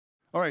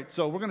All right,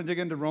 so we're going to dig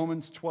into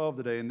Romans 12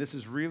 today, and this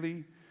is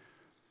really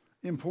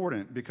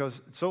important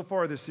because so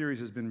far this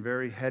series has been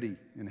very heady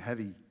and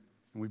heavy,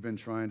 and we've been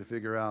trying to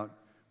figure out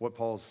what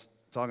Paul's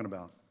talking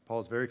about.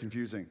 Paul's very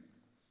confusing.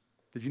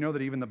 Did you know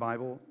that even the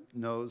Bible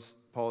knows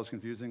Paul is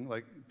confusing?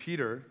 Like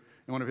Peter,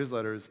 in one of his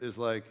letters, is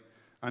like,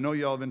 I know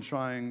y'all have been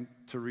trying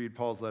to read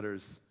Paul's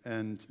letters,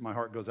 and my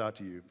heart goes out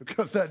to you.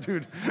 Because that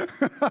dude,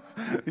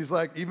 he's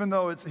like, even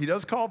though he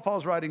does call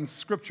Paul's writings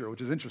scripture,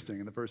 which is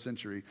interesting in the first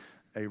century.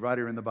 A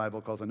writer in the Bible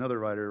calls another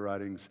writer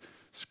writings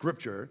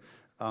scripture,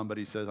 but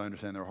he says, I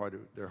understand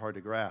they're hard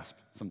to grasp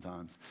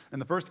sometimes. And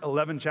the first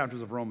 11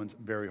 chapters of Romans,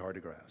 very hard to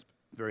grasp,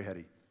 very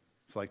heady.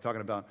 It's like talking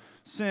about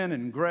sin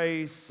and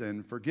grace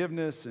and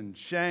forgiveness and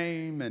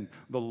shame and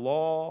the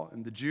law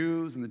and the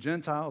Jews and the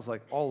Gentiles,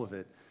 like all of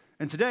it.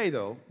 And today,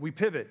 though, we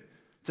pivot.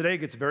 Today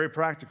gets very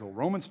practical.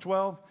 Romans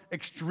 12,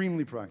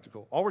 extremely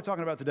practical. All we're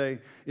talking about today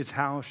is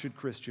how should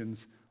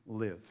Christians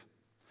live?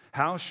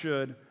 How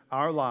should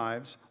our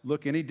lives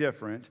look any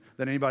different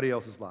than anybody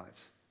else's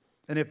lives?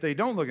 And if they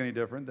don't look any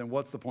different, then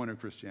what's the point of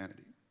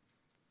Christianity?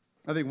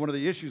 I think one of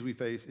the issues we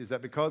face is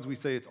that because we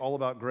say it's all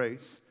about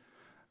grace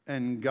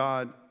and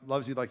God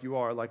loves you like you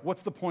are, like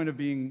what's the point of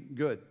being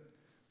good?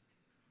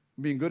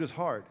 Being good is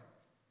hard,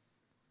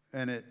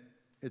 and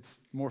it's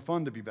more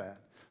fun to be bad.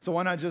 So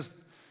why not just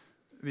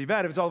be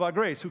bad if it's all about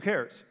grace? Who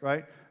cares,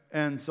 right?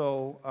 And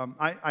so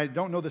I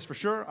don't know this for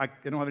sure. I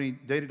don't have any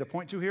data to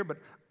point to here, but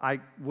I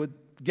would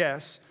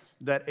guess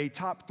that a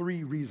top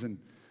 3 reason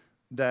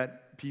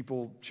that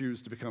people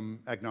choose to become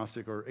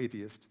agnostic or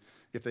atheist,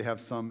 if they have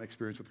some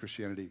experience with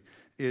Christianity,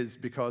 is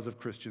because of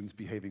Christians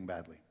behaving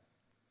badly.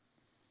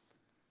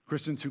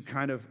 Christians who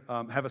kind of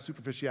have a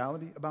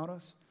superficiality about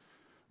us.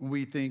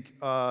 We think,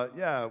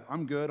 yeah,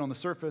 I'm good on the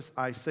surface.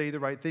 I say the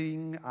right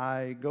thing.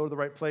 I go to the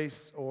right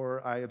place,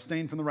 or I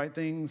abstain from the right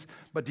things.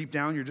 But deep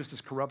down, you're just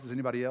as corrupt as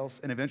anybody else.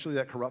 And eventually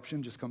that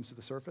corruption just comes to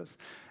the surface.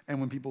 And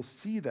when people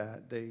see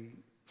that, they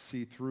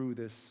see through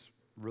this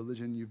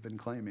religion you've been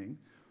claiming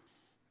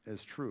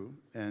as true,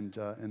 and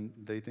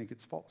they think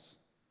it's false.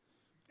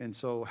 And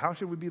so how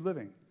should we be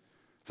living?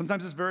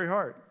 Sometimes it's very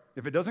hard.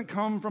 If it doesn't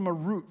come from a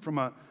root, from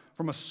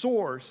a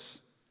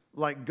source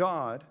like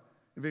God,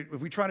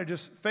 if we try to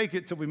just fake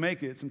it till we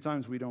make it,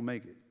 sometimes we don't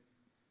make it.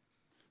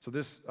 So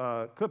this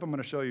clip I'm going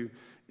to show you,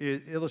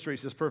 it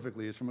illustrates this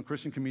perfectly. It's from a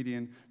Christian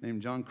comedian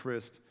named John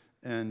Christ,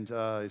 and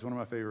he's one of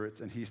my favorites,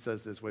 and he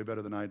says this way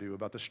better than I do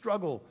about the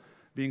struggle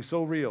being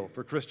so real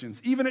for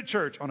Christians, even at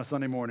church on a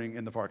Sunday morning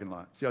in the parking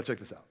lot. So y'all check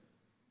this out.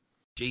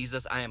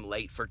 Jesus, I am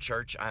late for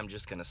church. I'm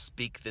just going to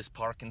speak this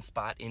parking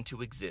spot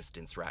into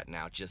existence right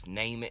now. Just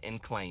name it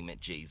and claim it,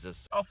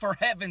 Jesus. Oh, for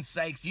heaven's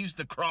sakes, use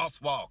the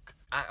crosswalk.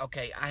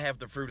 Okay, I have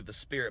the fruit of the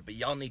Spirit, but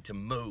y'all need to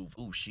move.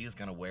 Ooh, she is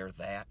going to wear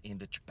that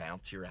into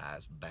bounce your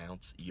eyes.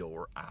 Bounce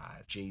your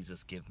eyes.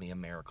 Jesus, give me a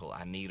miracle.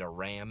 I need a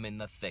ram in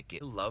the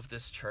thicket. I love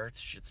this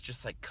church. It's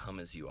just like come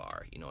as you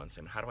are. You know what I'm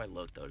saying? How do I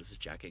look, though? Does this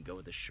jacket go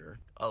with this shirt?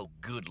 Oh,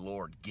 good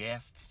Lord.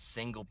 Guests,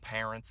 single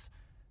parents,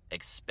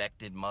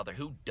 expected mother.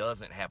 Who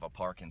doesn't have a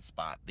parking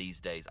spot these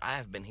days? I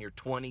have been here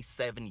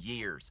 27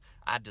 years.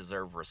 I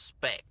deserve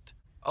respect.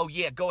 Oh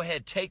yeah, go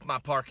ahead, take my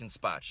parking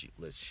spot.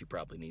 She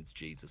probably needs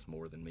Jesus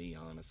more than me,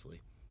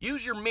 honestly.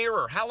 Use your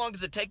mirror. How long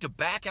does it take to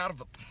back out of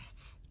a...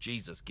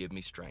 Jesus, give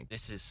me strength.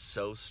 This is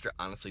so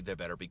honestly, there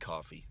better be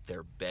coffee.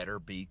 There better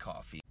be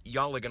coffee.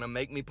 Y'all are gonna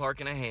make me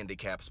park in a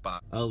handicap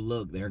spot. Oh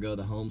look, there go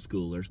the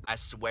homeschoolers. I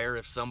swear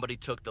if somebody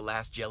took the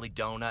last jelly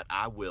donut,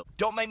 I will.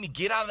 Don't make me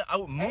get out of the...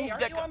 Oh, move hey,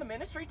 are you on the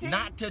ministry team?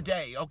 Not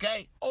today,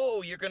 okay?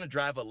 Oh, you're gonna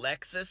drive a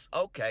Lexus?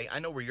 Okay, I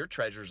know where your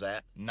treasure's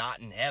at. Not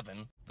in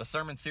heaven. The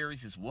sermon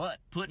series is what?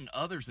 Putting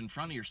others in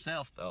front of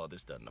yourself. Oh,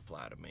 this doesn't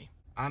apply to me.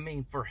 I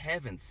mean, for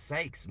heaven's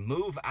sakes,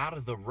 move out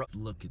of the road.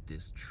 Look at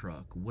this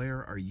truck.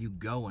 Where are you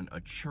going? A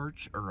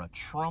church or a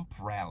Trump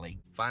rally?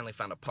 Finally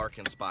found a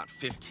parking spot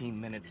 15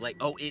 minutes late.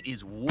 Oh, it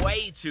is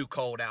way too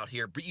cold out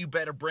here, but you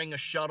better bring a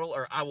shuttle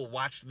or I will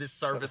watch this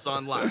service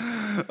online.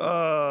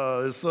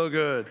 Oh, it's so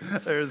good.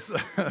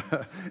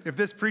 If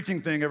this preaching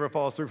thing ever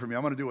falls through for me,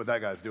 I'm going to do what that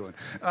guy's doing.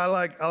 I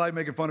like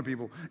making fun of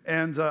people,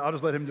 and I'll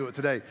just let him do it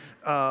today.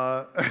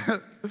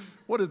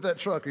 What is that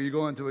truck? Are you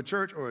going to a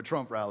church or a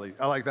Trump rally?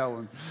 I like that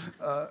one.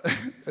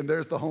 And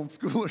there's the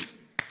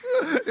homeschoolers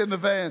in the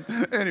van.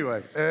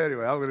 Anyway,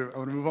 I'm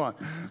gonna move on.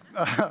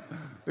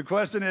 The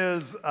question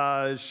is,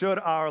 should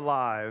our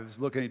lives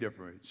look any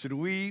different? Should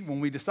we, when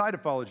we decide to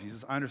follow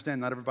Jesus, I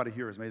understand not everybody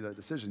here has made that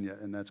decision yet,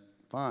 and that's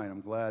fine.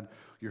 I'm glad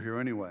you're here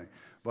anyway.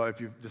 But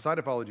if you've decided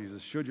to follow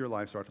Jesus, should your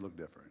life start to look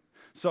different?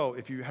 So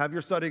if you have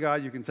your study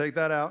guide, you can take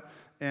that out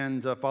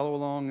and follow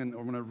along, and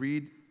I'm going to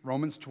read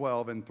Romans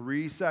 12 in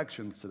 3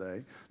 sections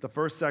today. The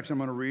first section I'm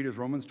going to read is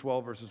Romans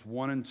 12, verses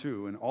 1 and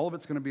 2, and all of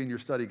it's going to be in your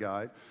study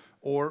guide,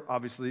 or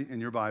obviously in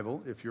your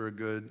Bible, if you're a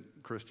good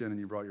Christian and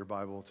you brought your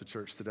Bible to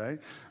church today,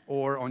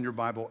 or on your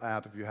Bible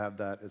app if you have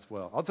that as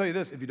well. I'll tell you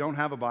this, if you don't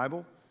have a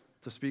Bible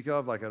to speak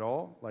of, like at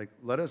all, like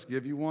let us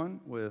give you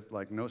one with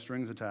like no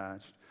strings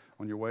attached.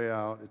 On your way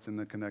out, it's in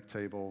the Connect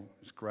table,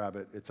 just grab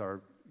it. It's our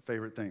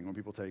favorite thing when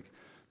people take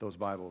those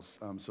Bibles.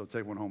 So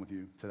take one home with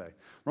you today.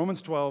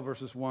 Romans 12,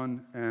 verses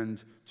 1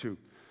 and 2.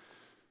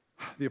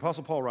 The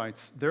Apostle Paul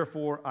writes,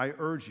 "Therefore I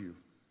urge you,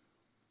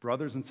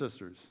 brothers and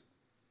sisters,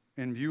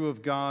 in view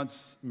of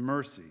God's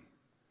mercy,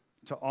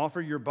 to offer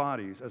your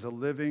bodies as a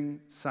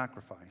living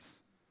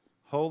sacrifice,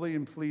 holy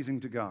and pleasing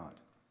to God.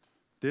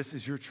 This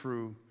is your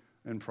true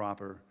and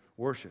proper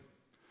worship.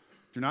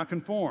 Do not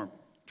conform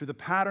to the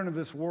pattern of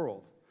this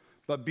world,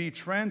 but be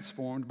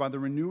transformed by the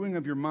renewing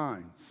of your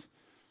minds.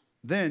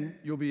 Then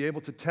you'll be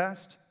able to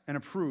test and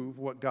approve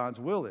what God's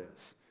will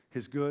is,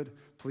 his good,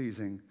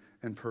 pleasing,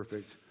 and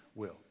perfect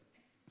will."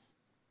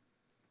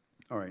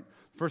 All right,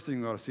 first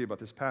thing we ought to see about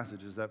this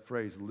passage is that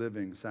phrase,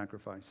 living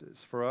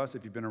sacrifices. For us,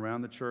 if you've been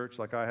around the church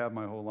like I have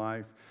my whole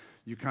life,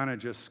 you kind of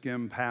just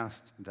skim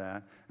past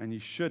that, and you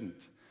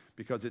shouldn't,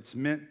 because it's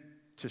meant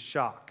to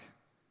shock.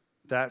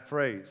 That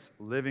phrase,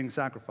 living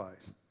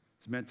sacrifice,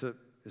 is meant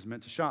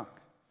to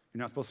shock. You're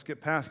not supposed to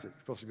skip past it. You're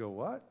supposed to go,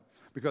 what?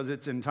 Because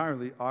it's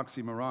entirely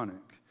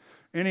oxymoronic.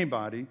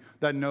 Anybody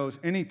that knows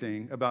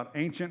anything about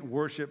ancient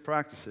worship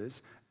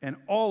practices, and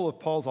all of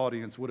Paul's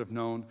audience would have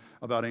known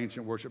about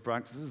ancient worship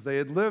practices, they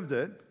had lived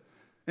it.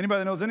 Anybody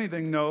that knows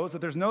anything knows that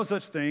there's no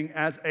such thing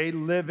as a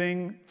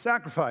living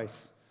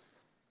sacrifice.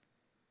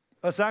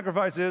 A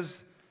sacrifice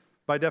is,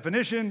 by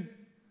definition,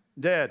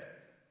 dead.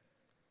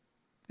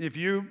 If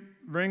you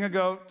bring a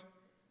goat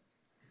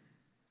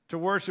to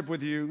worship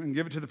with you and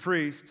give it to the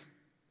priest,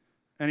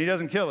 and he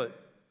doesn't kill it,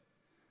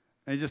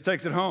 and he just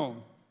takes it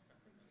home,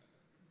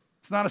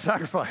 it's not a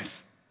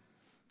sacrifice.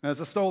 It's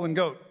a stolen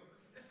goat.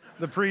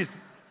 The priest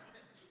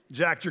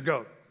jacked your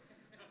goat.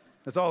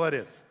 That's all that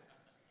is.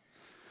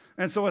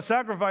 And so a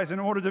sacrifice, in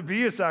order to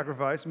be a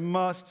sacrifice,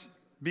 must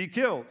be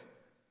killed.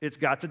 It's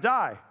got to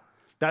die.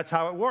 That's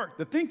how it worked.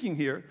 The thinking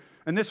here,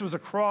 and this was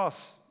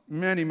across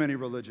many, many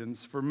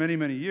religions for many,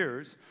 many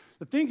years,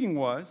 the thinking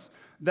was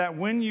that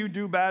when you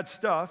do bad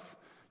stuff,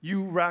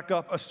 you rack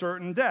up a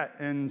certain debt,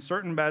 and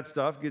certain bad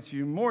stuff gets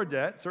you more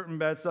debt, certain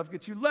bad stuff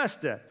gets you less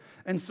debt.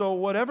 And so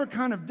whatever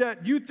kind of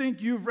debt you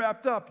think you've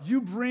wrapped up,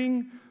 you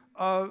bring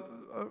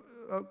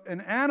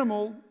an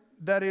animal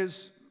that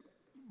is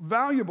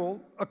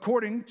valuable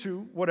according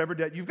to whatever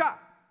debt you've got.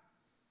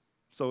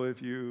 So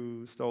if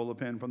you stole a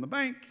pen from the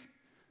bank,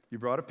 you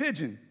brought a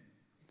pigeon.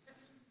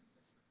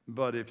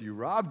 But if you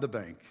robbed the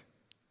bank,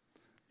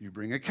 you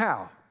bring a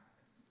cow.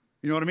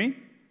 You know what I mean?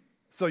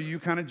 So you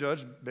kind of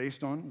judge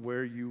based on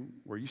where you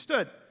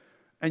stood.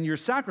 And your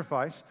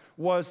sacrifice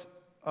was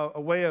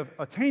a way of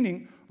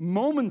attaining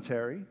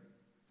momentary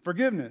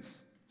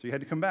forgiveness. So you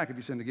had to come back if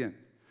you sinned again.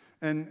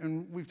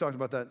 And we've talked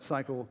about that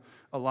cycle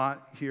a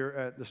lot here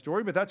at the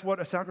story, but that's what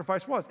a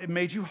sacrifice was. It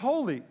made you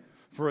holy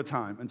for a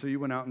time until you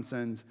went out and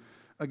sinned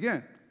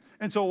again.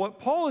 And so what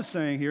Paul is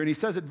saying here, and he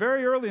says it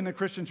very early in the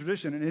Christian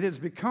tradition, and it has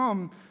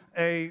become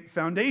a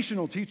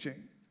foundational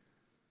teaching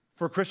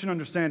for Christian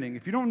understanding.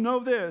 If you don't know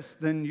this,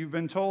 then you've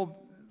been told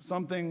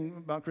something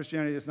about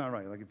Christianity that's not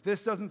right. Like if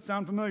this doesn't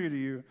sound familiar to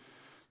you,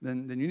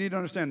 then you need to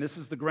understand this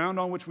is the ground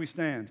on which we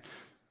stand.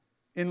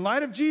 In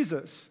light of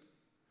Jesus,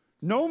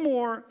 no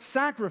more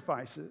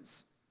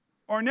sacrifices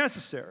are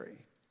necessary.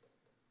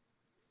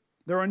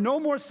 There are no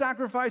more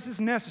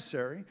sacrifices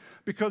necessary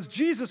because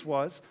Jesus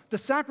was the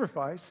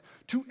sacrifice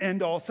to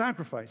end all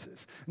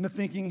sacrifices. And the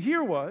thinking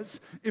here was,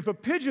 if a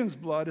pigeon's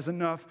blood is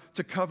enough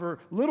to cover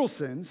little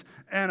sins,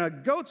 and a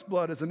goat's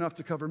blood is enough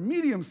to cover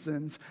medium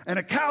sins, and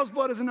a cow's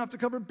blood is enough to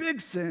cover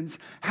big sins,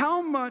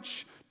 how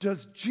much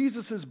does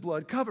Jesus'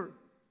 blood cover?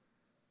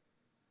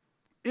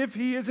 If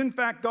he is in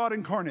fact God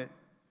incarnate,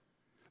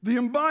 the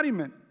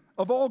embodiment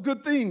of all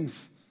good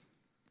things,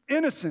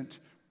 innocent,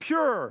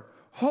 pure,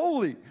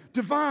 holy,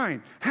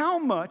 divine, how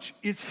much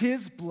is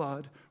his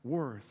blood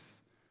worth?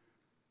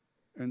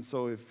 And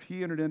so if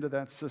he entered into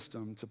that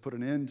system to put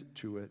an end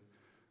to it,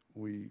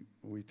 we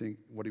think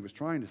what he was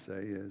trying to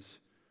say is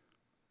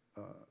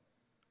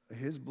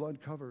his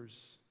blood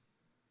covers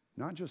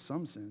not just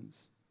some sins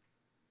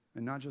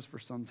and not just for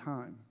some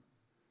time,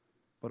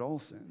 but all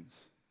sins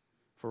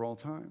for all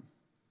time.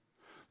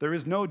 There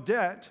is no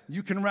debt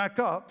you can rack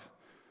up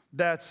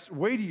that's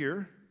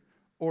weightier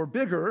or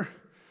bigger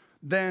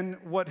than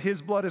what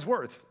his blood is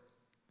worth.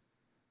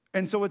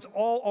 And so it's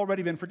all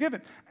already been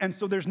forgiven. And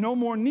so there's no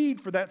more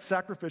need for that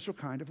sacrificial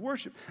kind of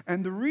worship.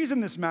 And the reason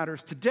this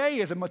matters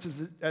today as much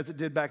as it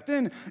did back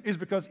then is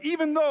because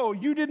even though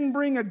you didn't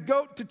bring a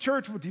goat to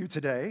church with you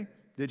today,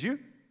 did you?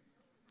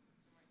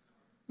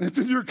 It's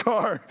in your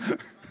car. Did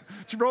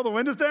you roll the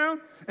windows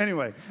down?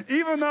 Anyway,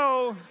 even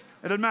though,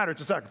 it doesn't matter,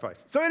 it's a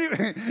sacrifice. So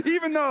anyway,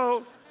 even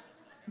though,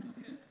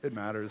 it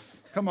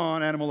matters. Come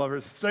on, animal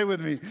lovers, stay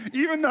with me.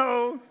 Even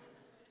though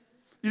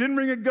you didn't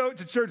bring a goat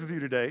to church with you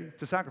today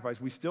to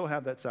sacrifice, we still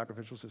have that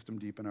sacrificial system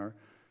deep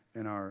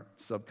in our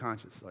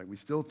subconscious. Like we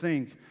still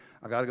think,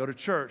 I got to go to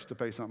church to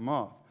pay something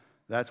off.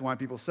 That's why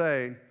people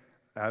say,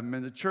 I haven't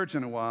been to church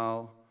in a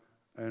while.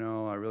 I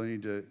really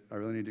need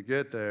to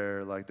get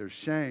there. Like there's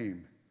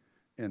shame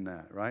in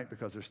that, right?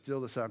 Because there's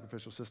still the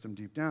sacrificial system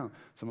deep down.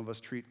 Some of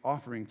us treat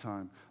offering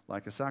time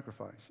like a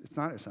sacrifice. It's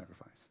not a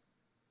sacrifice.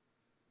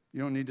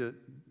 You don't need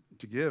to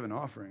to give an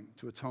offering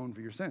to atone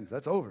for your sins.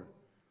 That's over.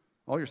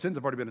 All your sins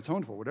have already been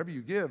atoned for. Whatever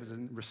you give is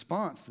in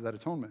response to that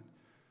atonement,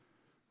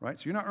 right?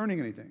 So you're not earning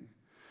anything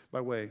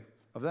by way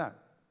of that.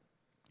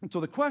 And so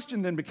the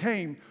question then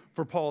became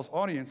for Paul's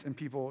audience and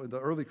people, the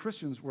early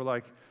Christians were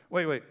like,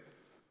 wait.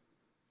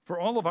 For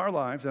all of our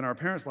lives and our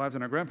parents' lives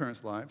and our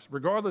grandparents' lives,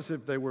 regardless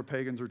if they were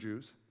pagans or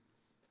Jews,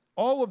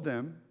 all of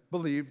them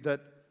believed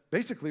that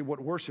basically what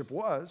worship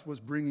was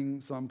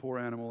bringing some poor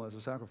animal as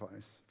a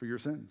sacrifice for your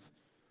sins.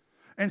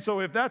 And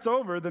so if that's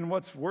over, then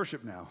what's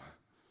worship now?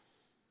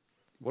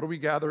 What do we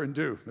gather and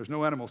do? There's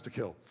no animals to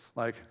kill.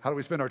 Like, how do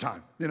we spend our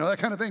time? You know, that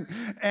kind of thing.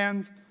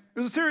 And it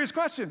was a serious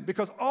question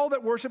because all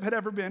that worship had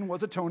ever been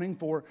was atoning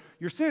for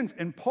your sins.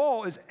 And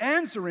Paul is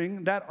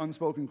answering that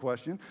unspoken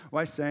question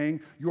by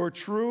saying, your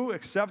true,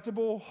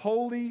 acceptable,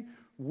 holy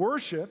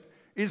worship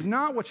is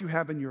not what you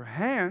have in your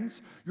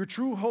hands. Your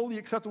true, holy,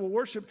 acceptable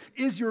worship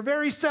is your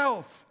very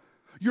self,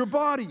 your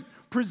body,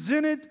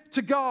 presented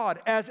to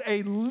God as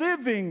a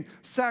living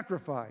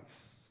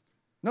sacrifice.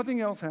 Nothing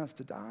else has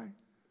to die.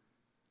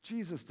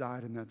 Jesus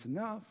died, and that's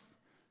enough.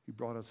 He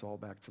brought us all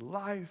back to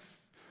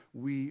life.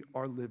 We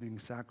are living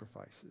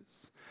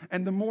sacrifices.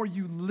 And the more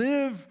you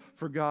live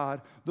for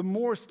God, the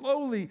more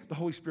slowly the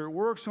Holy Spirit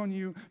works on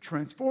you,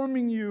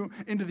 transforming you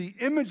into the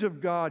image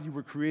of God you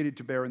were created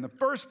to bear in the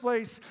first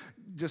place,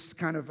 just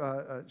kind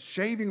of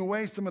shaving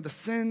away some of the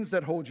sins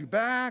that hold you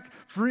back,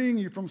 freeing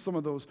you from some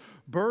of those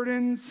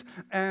burdens,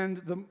 and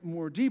the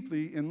more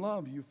deeply in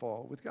love you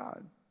fall with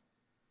God.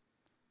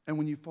 And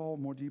when you fall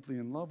more deeply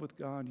in love with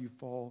God, you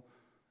fall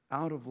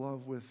out of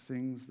love with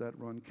things that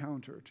run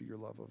counter to your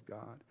love of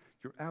God.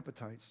 Your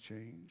appetites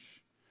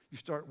change. You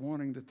start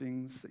wanting the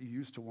things that you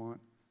used to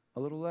want a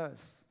little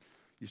less.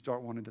 You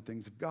start wanting the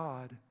things of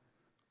God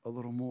a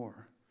little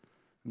more.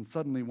 And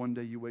suddenly one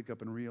day you wake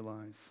up and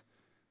realize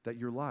that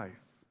your life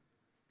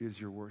is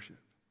your worship.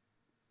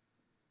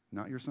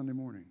 Not your Sunday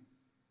morning,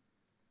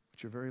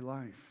 but your very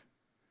life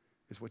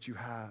is what you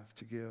have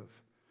to give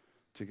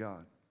to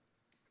God.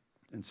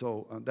 And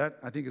so that,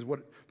 I think, is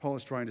what Paul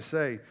is trying to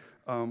say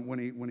when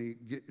he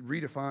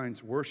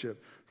redefines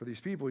worship for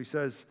these people. He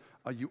says,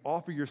 you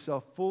offer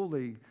yourself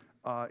fully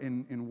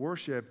in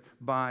worship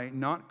by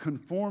not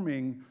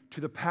conforming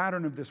to the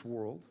pattern of this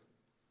world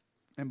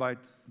and by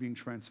being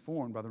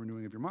transformed by the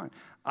renewing of your mind.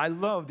 I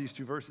love these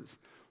two verses.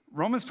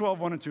 Romans 12,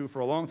 1 and 2 for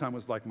a long time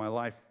was like my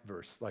life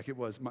verse. Like it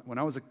was when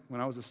I was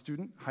a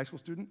student, high school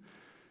student,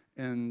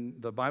 in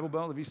the Bible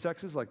Belt of East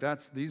Texas,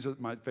 these are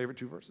my favorite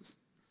two verses.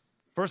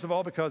 First of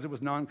all, because it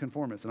was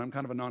nonconformist, and I'm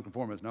kind of a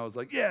nonconformist, and I was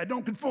like, yeah,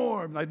 don't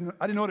conform. I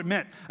didn't know what it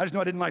meant. I just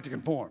know I didn't like to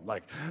conform.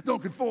 Like,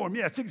 don't conform,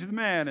 yeah, stick to the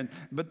man.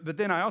 But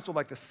then I also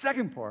like the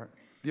second part,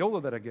 the older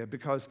that I get,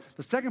 because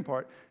the second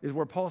part is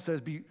where Paul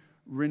says, be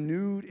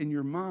renewed in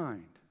your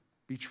mind.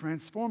 Be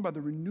transformed by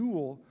the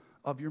renewal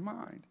of your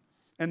mind.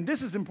 And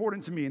this is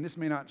important to me, and this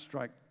may not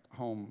strike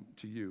home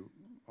to you,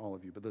 all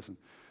of you, but listen,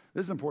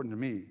 this is important to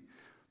me,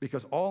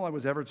 because all I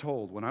was ever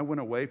told when I went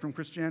away from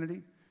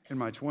Christianity in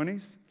my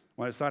 20s,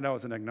 when I decided I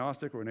was an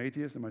agnostic or an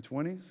atheist in my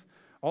 20s,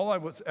 all I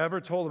was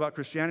ever told about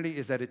Christianity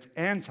is that it's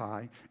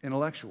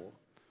anti-intellectual.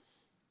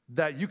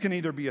 That you can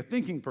either be a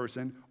thinking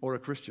person or a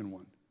Christian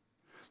one.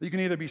 You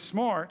can either be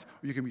smart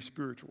or you can be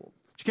spiritual.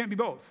 But you can't be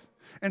both.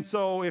 And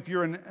so if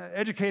you're an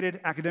educated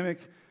academic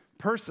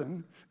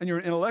person and you're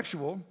an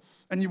intellectual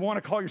and you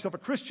want to call yourself a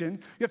Christian,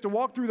 you have to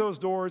walk through those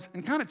doors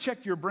and kind of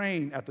check your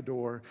brain at the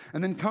door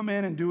and then come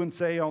in and do and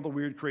say all the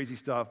weird, crazy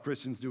stuff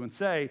Christians do and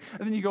say,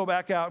 and then you go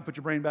back out and put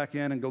your brain back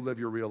in and go live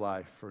your real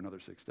life for another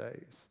 6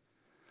 days.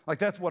 Like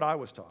that's what I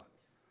was taught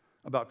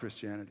about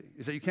Christianity,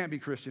 is that you can't be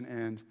Christian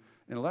and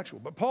intellectual.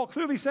 But Paul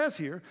clearly says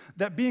here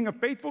that being a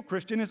faithful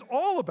Christian is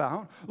all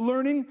about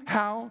learning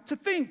how to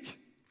think,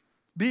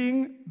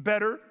 being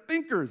better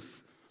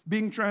thinkers,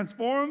 being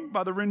transformed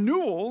by the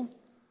renewal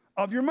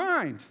of your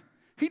mind.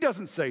 He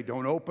doesn't say,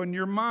 don't open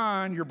your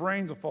mind, your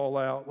brains will fall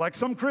out, like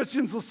some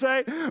Christians will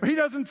say. He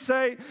doesn't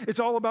say it's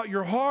all about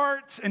your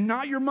heart and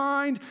not your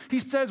mind. He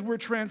says we're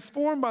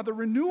transformed by the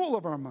renewal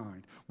of our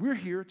mind. We're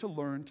here to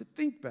learn to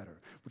think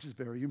better, which is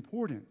very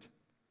important.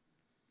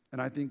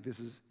 And I think this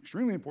is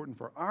extremely important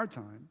for our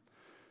time,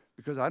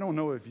 because I don't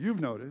know if you've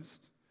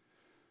noticed,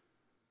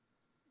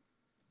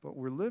 but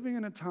we're living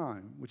in a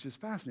time, which is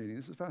fascinating.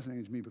 This is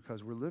fascinating to me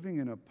because we're living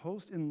in a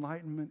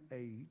post-Enlightenment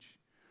age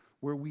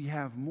where we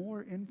have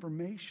more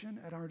information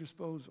at our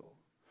disposal,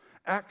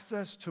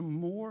 access to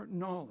more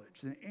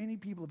knowledge than any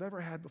people have ever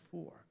had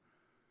before,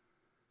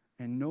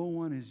 and no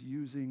one is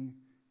using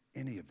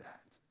any of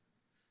that.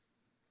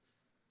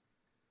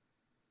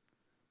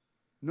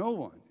 No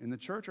one in the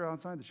church or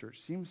outside the church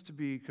seems to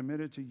be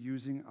committed to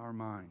using our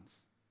minds.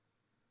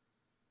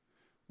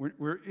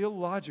 We're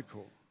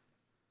illogical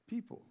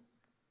people.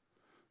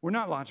 We're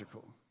not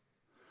logical.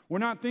 We're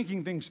not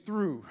thinking things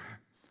through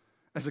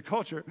as a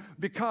culture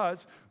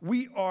because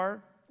we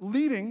are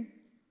leading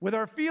with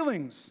our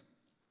feelings.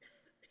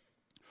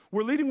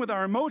 We're leading with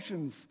our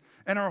emotions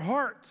and our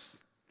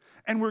hearts.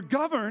 And we're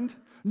governed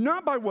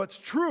not by what's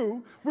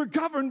true, we're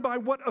governed by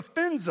what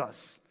offends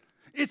us.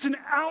 It's an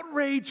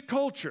outrage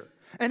culture.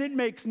 And it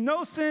makes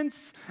no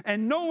sense,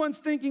 and no one's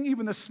thinking.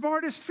 Even the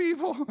smartest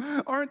people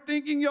aren't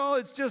thinking, y'all.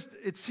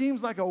 It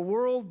seems like a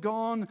world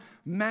gone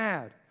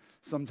mad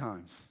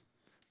sometimes,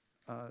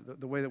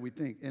 the way that we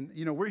think. And,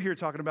 we're here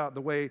talking about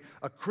the way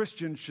a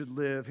Christian should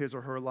live his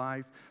or her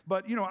life.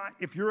 But,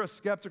 if you're a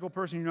skeptical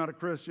person, you're not a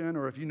Christian,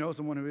 or if you know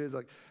someone who is,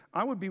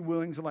 I would be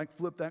willing to,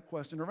 flip that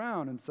question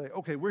around and say,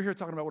 okay, we're here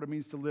talking about what it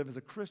means to live as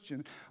a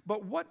Christian,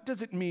 but what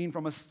does it mean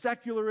from a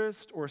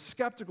secularist or a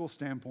skeptical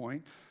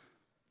standpoint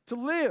to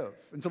live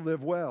and to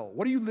live well?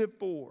 What do you live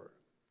for?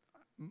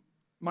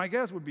 My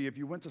guess would be if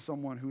you went to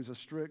someone who's a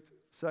strict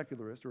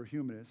secularist or a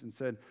humanist and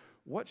said,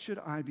 what should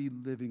I be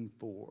living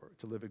for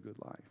to live a good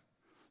life?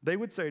 They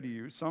would say to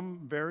you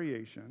some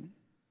variation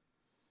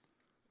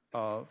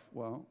of,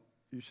 well,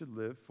 you should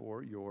live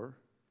for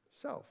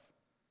yourself,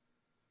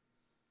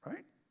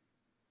 right?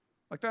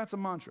 That's a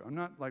mantra. I'm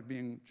not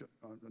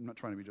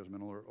trying to be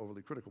judgmental or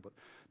overly critical, but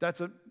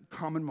that's a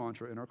common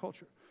mantra in our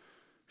culture.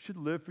 You should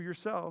live for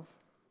yourself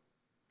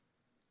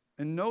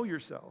and know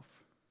yourself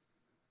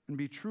and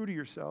be true to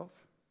yourself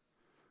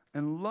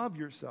and love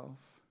yourself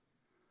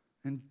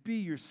and be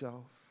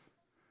yourself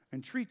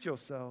and treat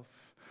yourself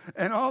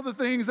and all the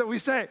things that we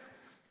say,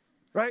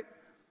 right?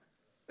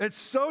 It's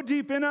so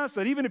deep in us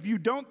that even if you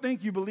don't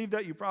think you believe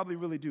that, you probably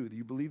really do.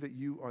 You believe that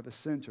you are the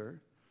center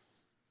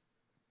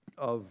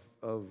of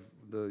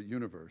the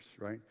universe,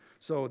 right?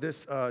 So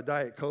this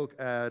Diet Coke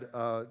ad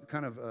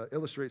kind of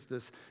illustrates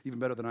this even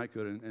better than I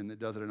could, and it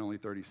does it in only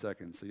 30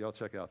 seconds. So y'all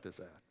check out this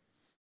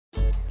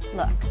ad.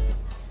 Look,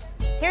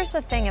 here's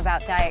the thing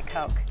about Diet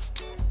Coke.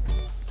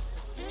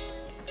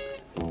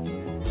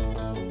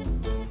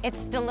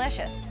 It's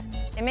delicious.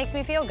 It makes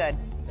me feel good.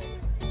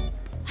 Thanks.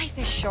 Life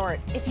is short.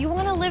 If you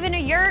want to live in a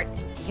yurt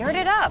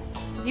it up.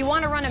 If you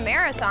want to run a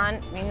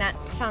marathon, that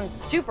sounds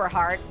super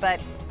hard, but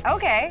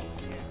okay.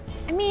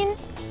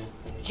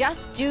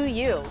 Just do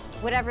you,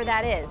 whatever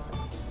that is.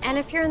 And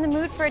if you're in the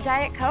mood for a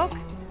Diet Coke,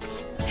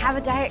 have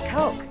a Diet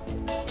Coke.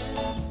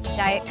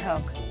 Diet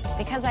Coke,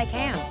 because I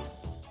can.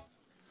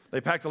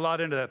 They packed a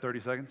lot into that 30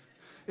 seconds.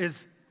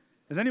 Is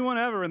anyone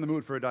ever in the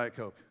mood for a Diet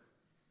Coke?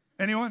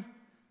 Anyone?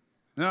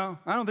 No,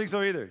 I don't think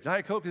so either.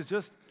 Diet Coke is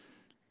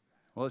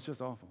it's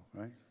just awful,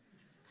 right?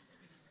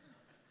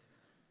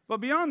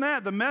 But beyond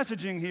that, the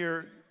messaging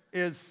here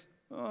is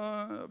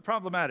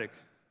problematic.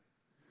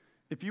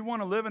 If you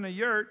want to live in a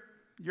yurt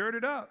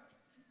it up.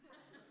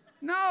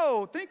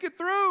 No, think it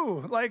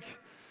through.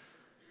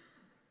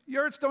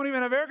 Yurts don't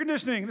even have air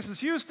conditioning. This is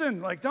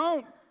Houston.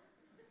 Don't.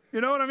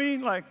 You know what I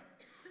mean?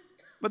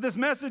 But this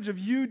message of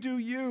you do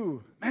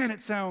you, man,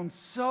 it sounds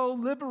so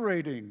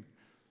liberating.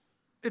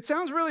 It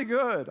sounds really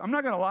good. I'm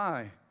not going to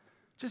lie.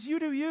 Just you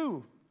do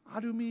you. I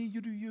do me,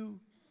 you do you.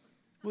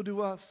 We'll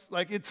do us.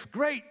 It's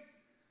great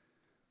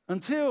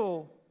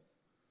until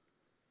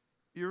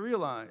you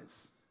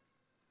realize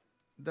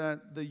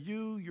that the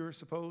you're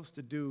supposed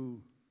to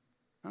do,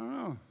 I don't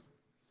know,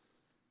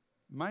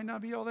 might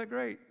not be all that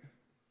great.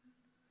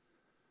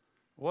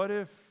 What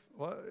if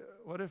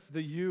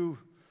the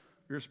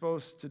you're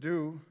supposed to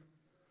do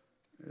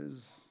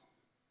is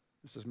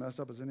just as messed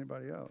up as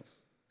anybody else?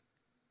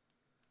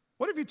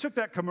 What if you took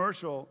that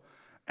commercial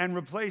and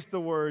replaced the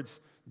words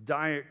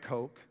Diet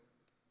Coke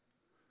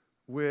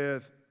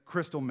with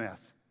crystal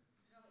meth?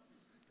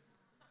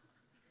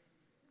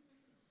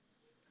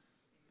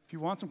 If you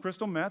want some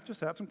crystal meth, just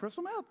have some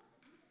crystal meth.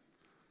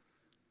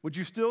 Would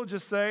you still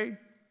just say,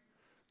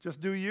 just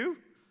do you?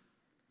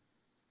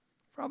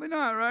 Probably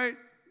not, right?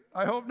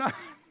 I hope not.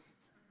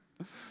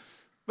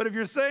 But if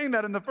you're saying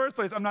that in the first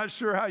place, I'm not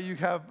sure how you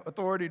have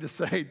authority to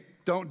say,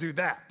 don't do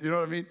that. You know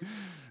what I mean?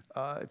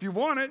 If you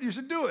want it, you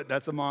should do it.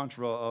 That's the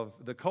mantra of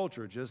the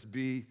culture. Just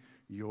be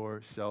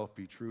yourself.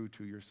 Be true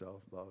to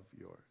yourself. Love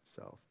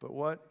yourself. But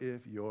what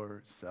if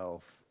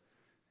yourself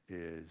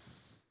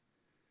is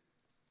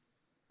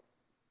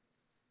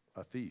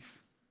a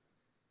thief?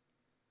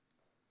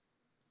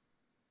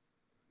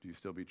 Do you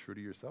still be true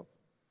to yourself?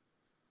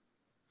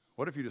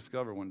 What if you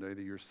discover one day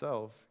that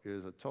yourself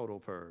is a total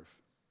perv?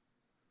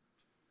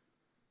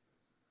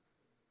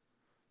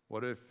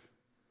 What if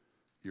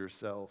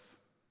yourself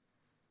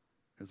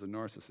is a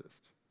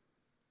narcissist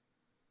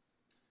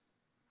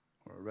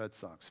or a Red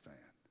Sox fan?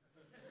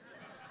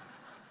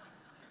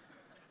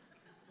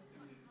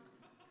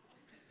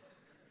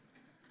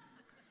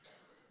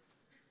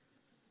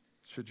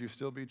 Should you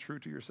still be true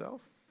to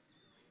yourself?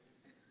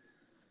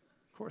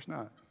 Of course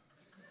not.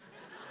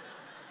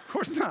 Of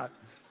course not.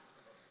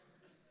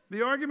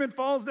 The argument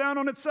falls down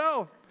on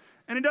itself,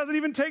 and it doesn't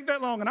even take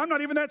that long, and I'm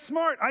not even that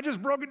smart. I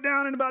just broke it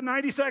down in about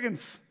 90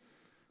 seconds.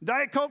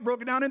 Diet Coke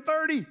broke it down in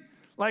 30.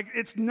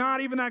 It's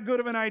not even that good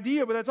of an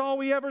idea, but that's all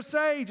we ever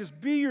say. Just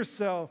be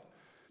yourself.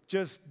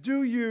 Just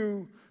do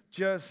you.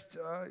 Just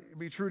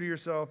be true to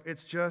yourself.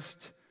 It's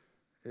just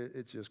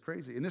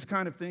crazy. And this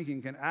kind of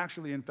thinking can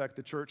actually infect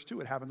the church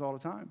too. It happens all the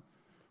time.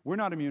 We're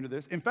not immune to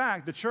this. In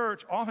fact, the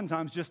church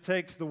oftentimes just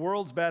takes the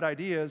world's bad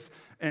ideas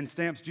and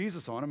stamps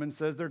Jesus on them and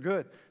says they're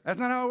good. That's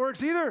not how it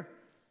works either.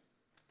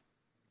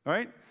 All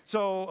right?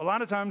 So a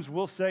lot of times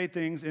we'll say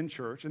things in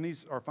church, and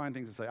these are fine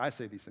things to say. I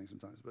say these things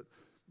sometimes, but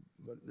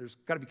there's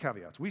got to be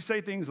caveats. We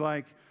say things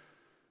like,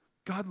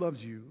 God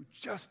loves you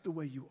just the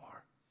way you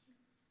are.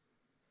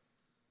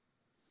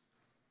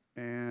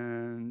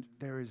 And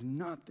there is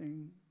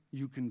nothing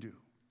you can do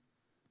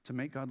to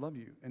make God love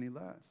you any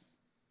less.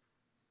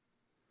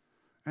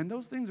 And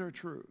those things are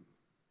true.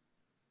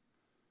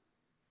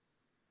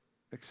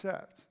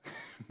 Except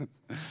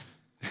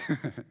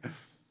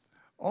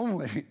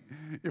only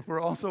if we're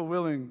also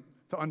willing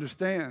to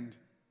understand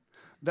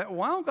that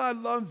while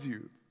God loves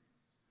you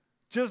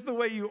just the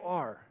way you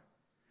are,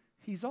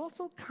 he's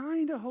also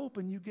kind of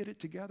hoping you get it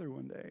together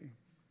one day.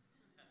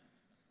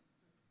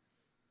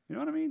 You know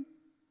what I mean?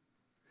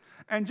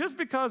 And just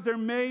because there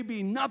may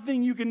be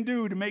nothing you can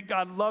do to make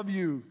God love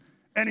you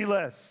any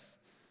less,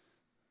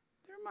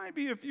 there might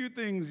be a few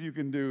things you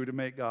can do to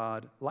make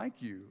God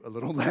like you a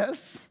little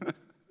less.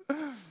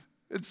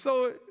 And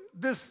so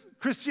this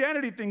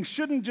Christianity thing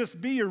shouldn't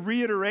just be a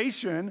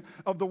reiteration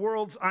of the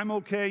world's I'm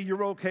okay,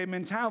 you're okay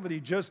mentality.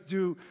 Just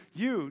do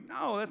you.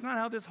 No, that's not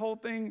how this whole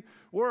thing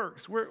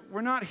works.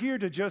 We're not here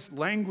to just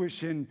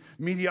languish in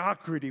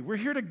mediocrity. We're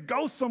here to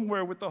go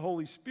somewhere with the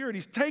Holy Spirit.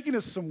 He's taking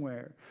us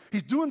somewhere.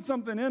 He's doing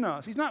something in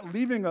us. He's not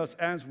leaving us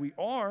as we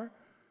are.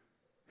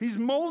 He's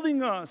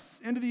molding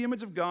us into the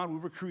image of God we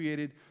were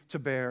created to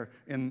bear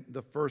in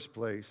the first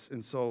place.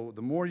 And so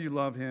the more you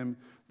love him,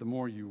 the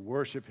more you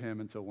worship him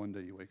until one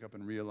day you wake up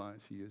and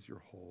realize he is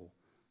your whole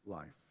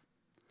life.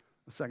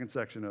 The second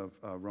section of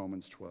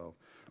Romans 12.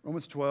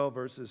 Romans 12,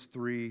 verses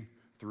 3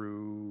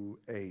 through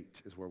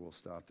 8 is where we'll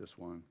stop this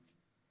one.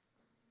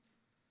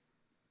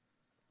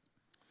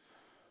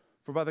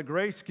 For by the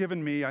grace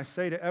given me, I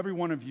say to every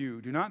one of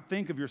you, do not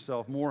think of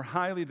yourself more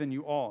highly than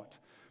you ought,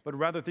 but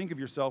rather think of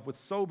yourself with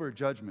sober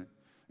judgment,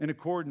 in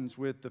accordance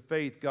with the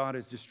faith God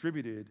has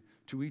distributed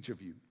to each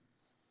of you.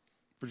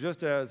 For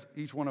just as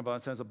each one of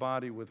us has a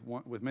body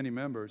with many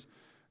members,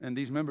 and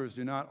these members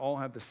do not all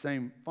have the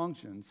same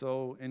function,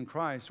 so in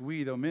Christ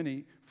we, though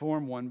many,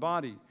 form one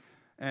body,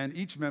 and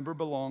each member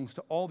belongs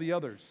to all the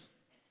others.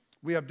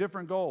 We have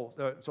different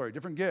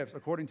gifts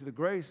according to the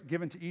grace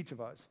given to each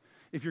of us.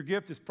 If your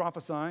gift is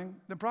prophesying,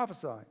 then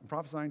prophesy. And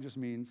prophesying just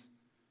means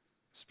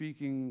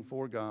speaking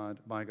for God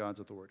by God's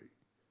authority.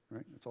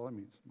 Right? That's all it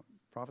means.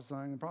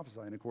 Prophesying and prophesy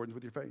in accordance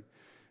with your faith.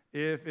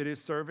 If it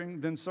is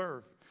serving, then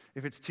serve.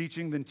 If it's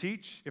teaching, then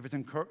teach. If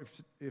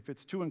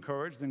it's to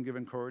encourage, then give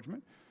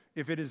encouragement.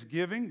 If it is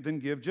giving, then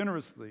give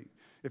generously.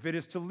 If it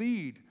is to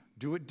lead,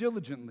 do it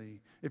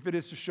diligently. If it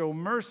is to show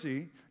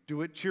mercy,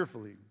 do it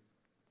cheerfully.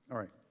 All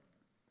right.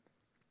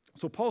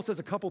 So Paul says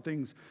a couple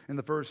things in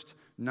the first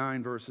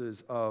 9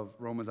 verses of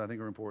Romans I think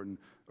are important,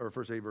 or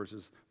first 8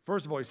 verses.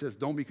 First of all, he says,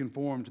 don't be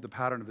conformed to the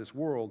pattern of this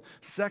world.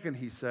 Second,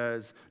 he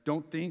says,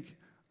 don't think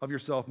of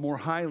yourself more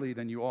highly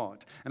than you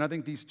ought. And I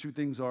think these two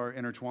things are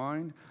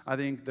intertwined. I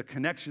think the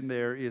connection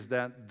there is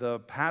that the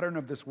pattern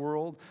of this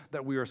world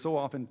that we are so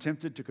often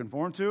tempted to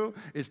conform to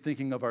is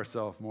thinking of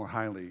ourselves more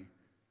highly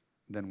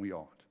than we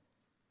ought.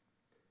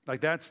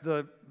 Like that's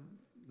the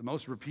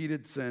most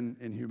repeated sin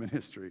in human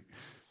history,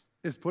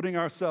 is putting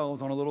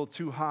ourselves on a little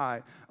too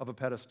high of a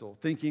pedestal,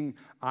 thinking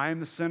I'm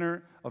the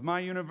center of my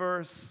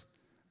universe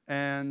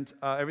and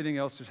everything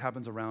else just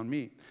happens around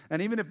me. And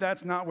even if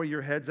that's not where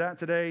your head's at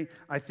today,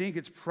 I think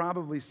it's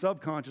probably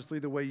subconsciously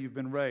the way you've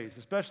been raised,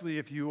 especially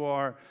if you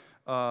are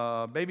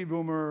baby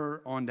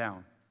boomer on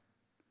down.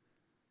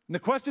 And the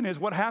question is,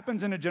 what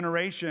happens in a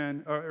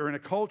generation or in a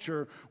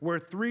culture where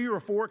 3 or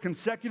 4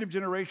 consecutive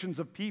generations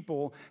of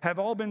people have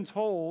all been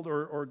told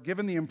or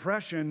given the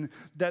impression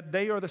that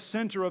they are the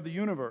center of the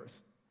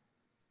universe?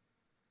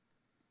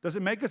 Does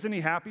it make us any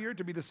happier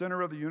to be the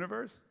center of the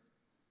universe?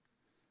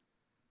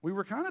 We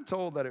were kind of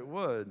told that it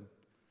would,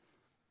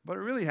 but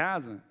it really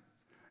hasn't.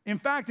 In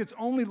fact, it's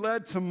only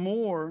led to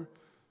more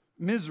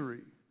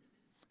misery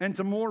and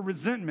to more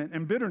resentment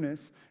and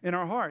bitterness in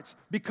our hearts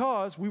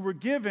because we were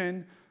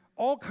given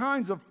all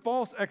kinds of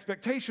false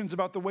expectations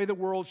about the way the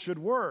world should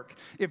work.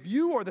 If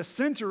you are the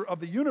center of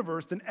the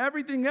universe, then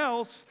everything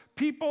else,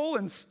 people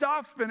and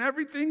stuff and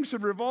everything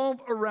should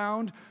revolve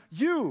around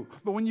you.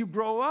 But when you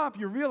grow up,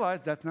 you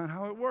realize that's not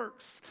how it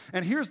works.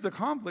 And here's the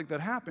conflict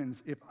that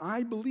happens. If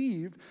I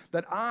believe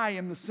that I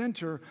am the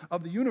center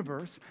of the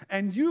universe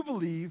and you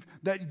believe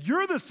that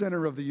you're the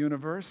center of the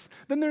universe,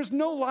 then there's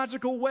no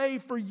logical way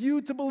for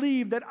you to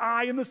believe that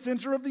I am the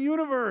center of the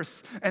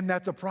universe. And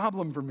that's a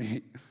problem for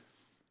me.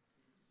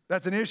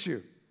 That's an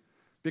issue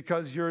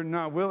because you're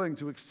not willing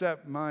to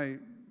accept my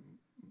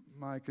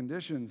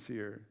conditions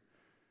here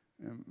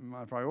and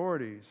my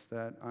priorities,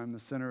 that I'm the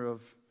center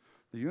of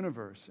the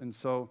universe. And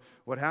so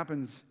what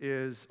happens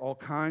is all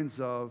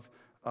kinds of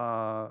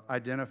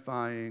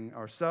identifying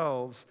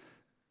ourselves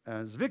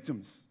as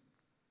victims.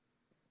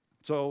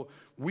 So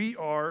we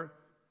are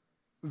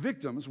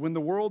victims when the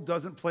world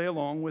doesn't play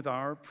along with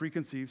our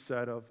preconceived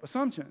set of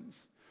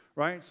assumptions.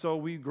 Right? So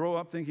we grow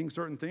up thinking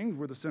certain things,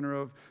 we're the center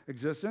of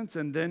existence,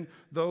 and then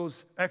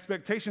those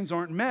expectations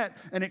aren't met,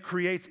 and it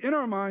creates in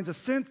our minds a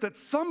sense that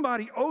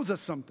somebody owes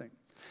us something.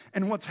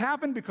 And what's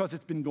happened, because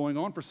it's been going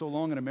on for so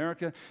long in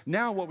America,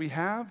 now what we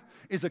have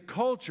is a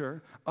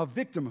culture of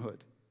victimhood.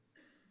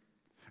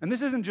 And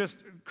this isn't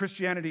just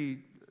Christianity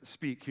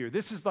speak here.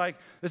 This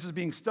is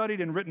being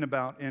studied and written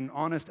about in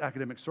honest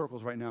academic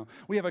circles right now.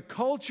 We have a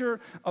culture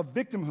of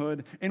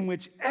victimhood in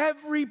which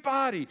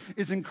everybody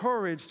is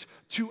encouraged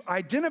to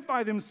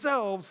identify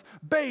themselves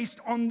based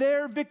on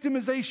their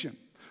victimization.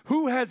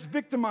 Who has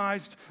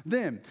victimized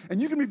them? And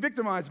you can be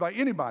victimized by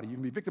anybody. You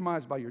can be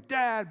victimized by your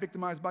dad,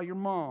 victimized by your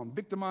mom,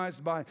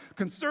 victimized by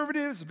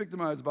conservatives,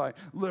 victimized by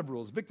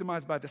liberals,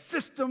 victimized by the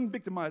system,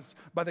 victimized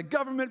by the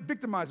government,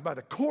 victimized by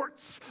the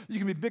courts. You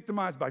can be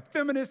victimized by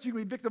feminists. You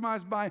can be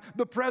victimized by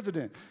the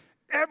president.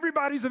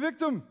 Everybody's a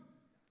victim.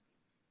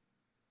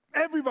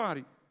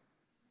 Everybody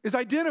is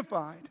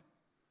identified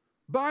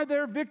by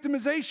their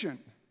victimization,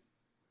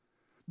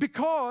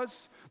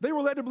 because they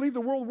were led to believe the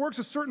world works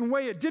a certain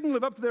way. It didn't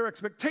live up to their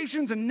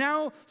expectations, and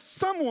now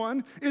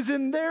someone is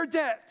in their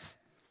debt.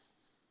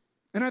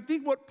 And I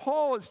think what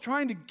Paul is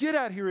trying to get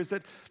at here is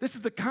that this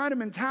is the kind of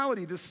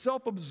mentality, this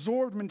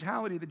self-absorbed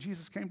mentality that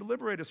Jesus came to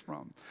liberate us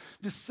from.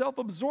 This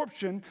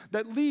self-absorption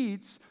that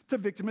leads to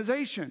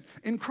victimization.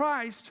 In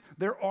Christ,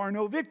 there are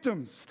no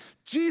victims.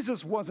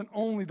 Jesus wasn't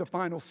only the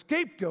final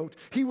scapegoat,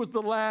 he was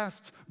the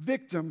last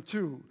victim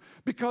too.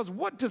 Because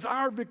what does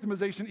our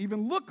victimization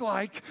even look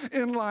like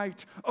in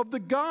light of the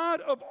God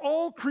of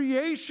all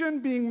creation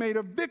being made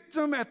a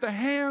victim at the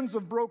hands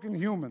of broken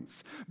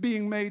humans,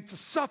 being made to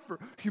suffer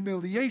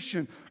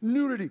humiliation,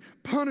 nudity,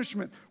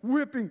 punishment,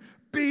 whipping,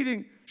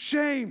 beating,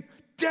 shame,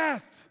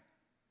 death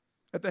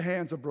at the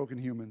hands of broken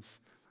humans,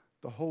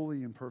 the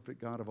holy and perfect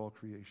God of all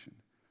creation?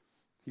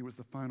 He was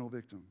the final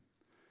victim.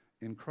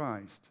 In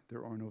Christ,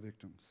 there are no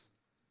victims.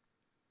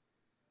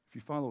 If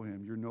you follow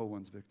him, you're no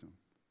one's victim.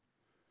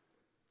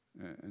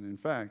 And in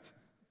fact,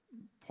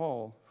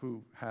 Paul,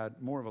 who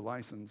had more of a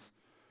license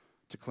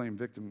to claim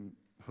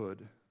victimhood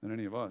than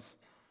any of us,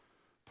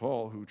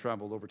 Paul, who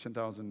traveled over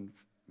 10,000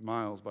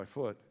 miles by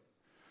foot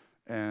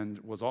and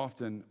was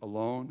often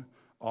alone,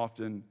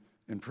 often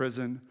in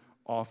prison,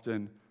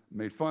 often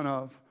made fun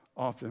of,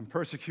 often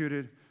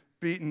persecuted,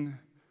 beaten,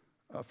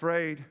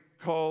 afraid,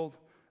 cold,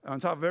 on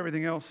top of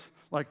everything else,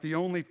 like the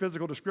only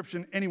physical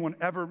description anyone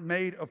ever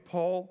made of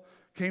Paul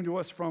came to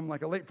us from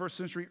like a late first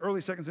century,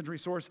 early second century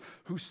source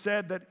who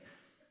said that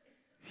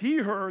he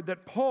heard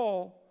that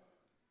Paul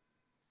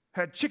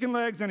had chicken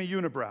legs and a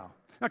unibrow.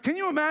 Now, can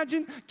you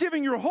imagine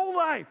giving your whole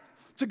life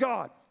to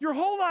God? Your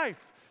whole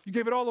life. You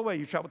gave it all away.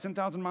 You traveled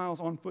 10,000 miles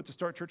on foot to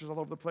start churches all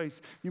over the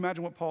place. You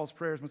imagine what Paul's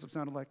prayers must have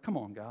sounded like. Come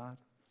on, God.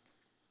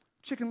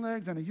 Chicken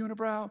legs and a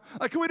unibrow.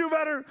 Like, can we do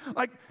better?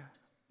 Like,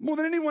 more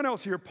than anyone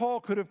else here, Paul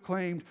could have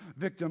claimed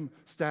victim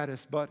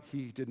status, but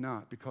he did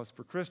not. Because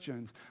for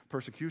Christians,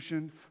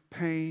 persecution,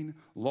 pain,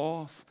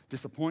 loss,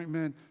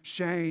 disappointment,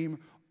 shame,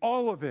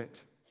 all of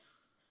it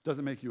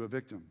doesn't make you a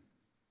victim.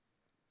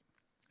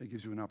 It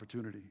gives you an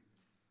opportunity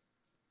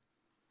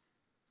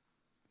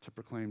to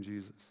proclaim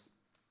Jesus,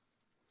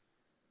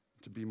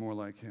 to be more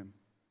like him.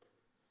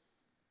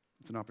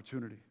 It's an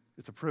opportunity.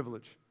 It's a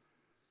privilege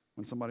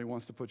when somebody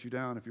wants to put you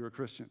down if you're a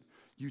Christian.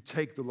 You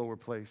take the lower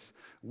place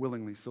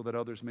willingly so that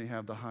others may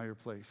have the higher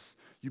place.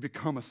 You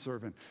become a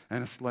servant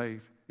and a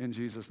slave in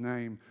Jesus'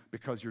 name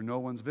because you're no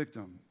one's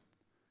victim.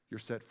 You're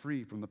set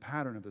free from the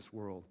pattern of this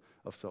world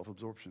of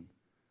self-absorption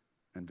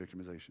and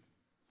victimization.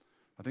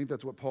 I think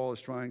that's what Paul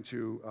is trying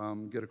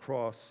to get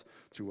across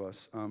to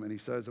us. And he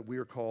says that we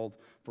are called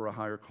for a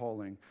higher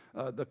calling.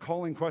 The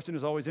calling question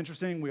is always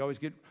interesting. We always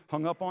get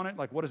hung up on it.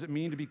 Like, what does it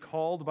mean to be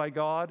called by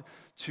God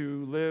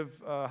to live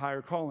a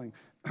higher calling?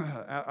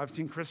 I've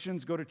seen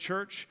Christians go to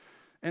church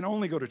and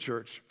only go to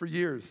church for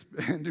years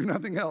and do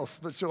nothing else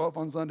but show up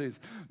on Sundays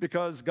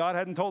because God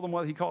hadn't told them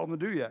what he called them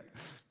to do yet.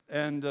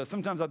 And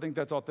sometimes I think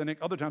that's authentic.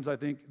 Other times I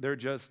think they're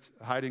just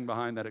hiding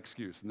behind that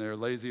excuse and they're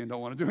lazy and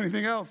don't want to do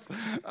anything else.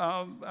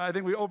 I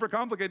think we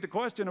overcomplicate the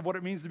question of what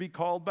it means to be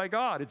called by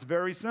God. It's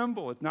very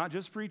simple. It's not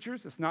just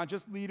preachers. It's not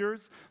just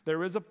leaders.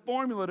 There is a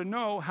formula to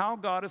know how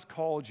God has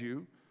called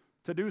you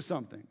to do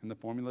something. And the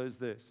formula is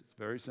this. It's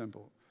very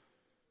simple.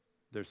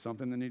 There's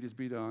something that needs to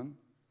be done,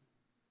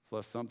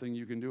 plus something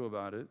you can do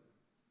about it.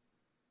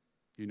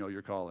 You know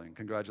your calling.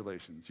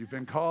 Congratulations. You've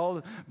been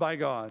called by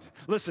God.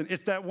 Listen,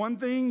 it's that one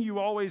thing you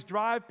always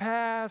drive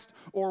past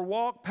or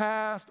walk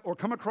past or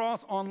come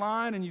across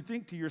online and you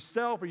think to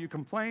yourself or you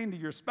complain to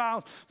your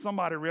spouse,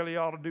 somebody really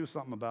ought to do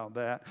something about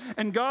that.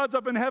 And God's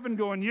up in heaven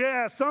going,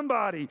 yeah,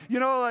 somebody,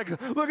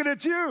 like looking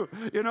at you,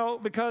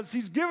 because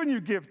he's given you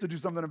gift to do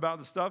something about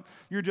the stuff.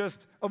 You're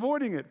just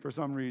avoiding it for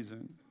some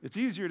reason. It's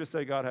easier to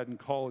say God hadn't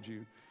called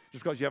you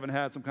just because you haven't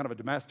had some kind of a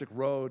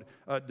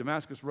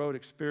Damascus Road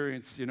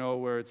experience,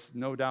 where it's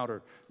no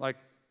doubter. Like,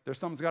 there's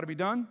something that's got to be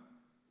done.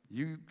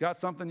 You got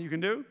something you can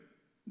do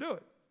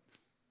it.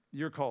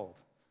 You're called.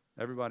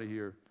 Everybody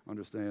here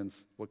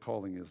understands what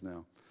calling is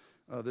now.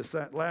 This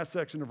last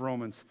section of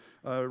Romans,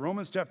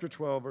 Romans chapter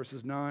 12,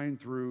 verses 9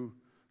 through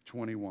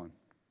 21.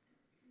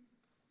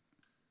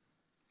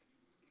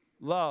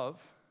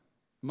 Love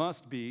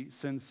must be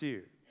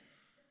sincere.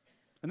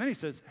 And then he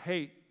says,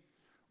 hate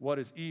what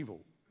is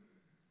evil.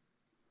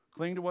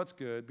 Cling to what's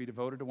good, be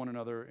devoted to one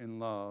another in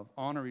love,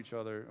 honor each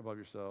other above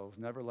yourselves,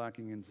 never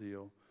lacking in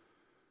zeal.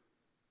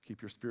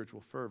 Keep your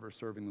spiritual fervor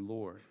serving the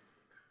Lord.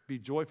 Be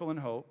joyful in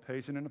hope,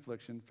 patient in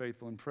affliction,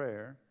 faithful in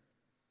prayer.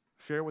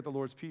 Share with the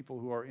Lord's people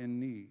who are in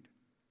need.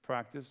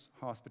 Practice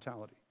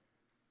hospitality.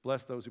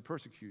 Bless those who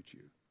persecute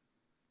you.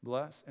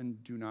 Bless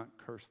and do not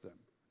curse them.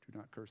 Do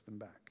not curse them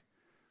back.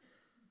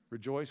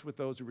 Rejoice with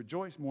those who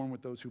rejoice, mourn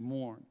with those who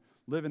mourn.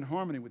 Live in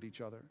harmony with each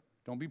other.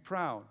 Don't be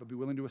proud, but be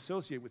willing to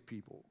associate with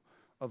people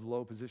of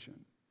low position.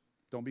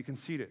 Don't be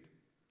conceited.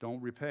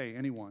 Don't repay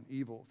anyone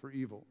evil for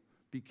evil.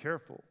 Be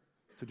careful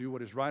to do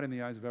what is right in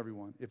the eyes of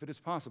everyone. If it is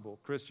possible,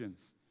 Christians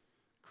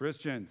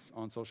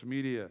on social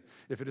media,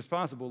 if it is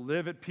possible,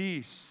 live at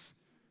peace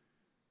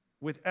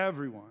with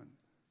everyone.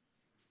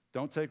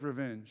 Don't take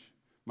revenge,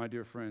 my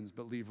dear friends,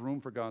 but leave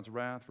room for God's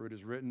wrath, for it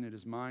is written, it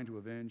is mine to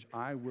avenge.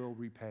 I will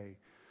repay,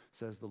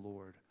 says the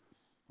Lord.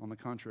 On the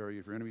contrary,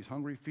 if your enemy is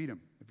hungry, feed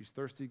him. If he's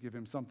thirsty, give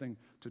him something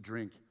to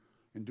drink.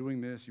 In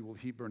doing this, you will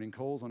heap burning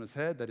coals on his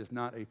head. That is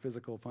not a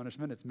physical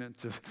punishment. It's meant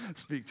to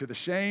speak to the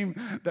shame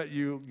that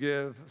you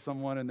give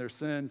someone in their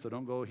sin. So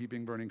don't go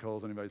heaping burning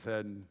coals on anybody's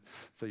head and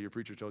say your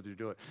preacher told you to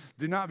do it.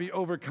 Do not be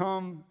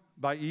overcome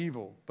by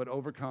evil, but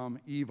overcome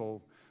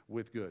evil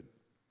with good.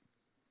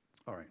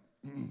 All right.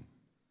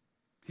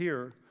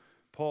 Here,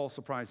 Paul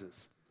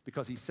surprises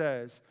because he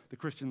says the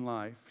Christian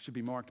life should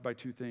be marked by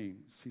two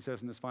things. He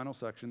says in this final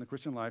section, the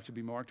Christian life should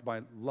be marked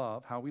by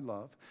love, how we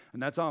love,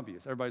 and that's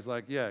obvious. Everybody's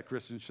like, yeah,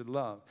 Christians should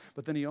love.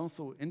 But then he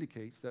also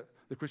indicates that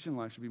the Christian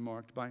life should be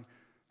marked by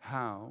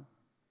how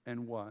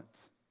and what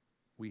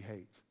we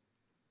hate.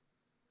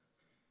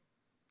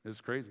 This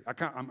is crazy.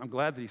 I'm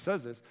glad that he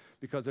says this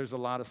because there's a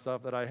lot of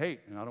stuff that I hate,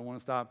 and I don't want to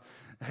stop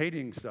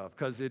hating stuff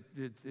because it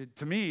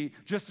to me,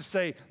 just to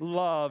say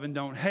love and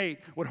don't hate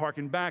would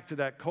harken back to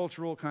that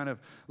cultural kind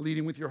of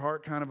leading with your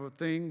heart kind of a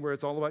thing where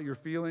it's all about your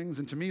feelings.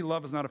 And to me,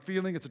 love is not a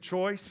feeling, it's a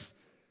choice,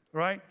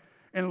 right?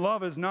 And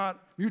love is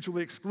not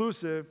mutually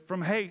exclusive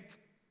from hate.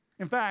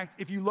 In fact,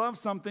 if you love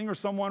something or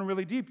someone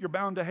really deep, you're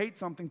bound to hate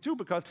something too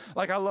because,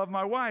 like, I love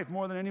my wife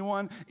more than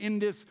anyone in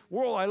this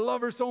world. I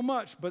love her so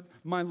much, but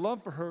my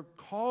love for her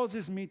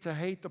causes me to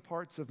hate the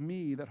parts of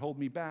me that hold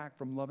me back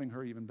from loving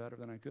her even better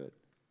than I could.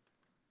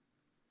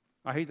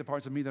 I hate the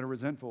parts of me that are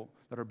resentful,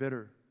 that are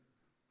bitter,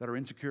 that are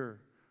insecure,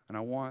 and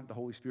I want the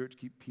Holy Spirit to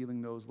keep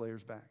peeling those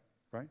layers back,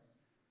 right?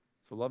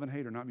 So love and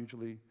hate are not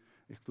mutually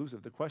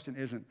exclusive. The question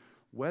isn't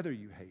whether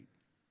you hate.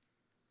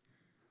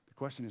 The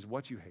question is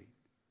what you hate.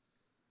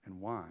 And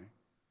why,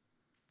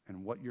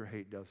 and what your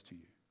hate does to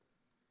you.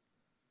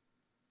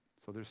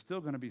 So there's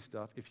still going to be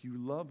stuff. If you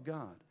love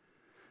God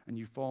and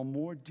you fall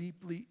more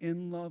deeply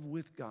in love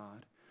with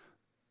God,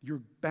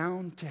 you're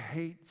bound to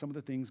hate some of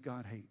the things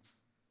God hates.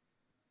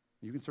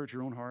 You can search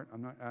your own heart.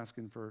 I'm not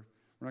asking for,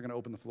 we're not going to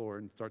open the floor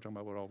and start talking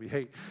about what all we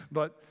hate.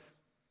 But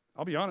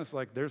I'll be honest,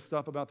 like there's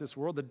stuff about this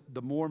world that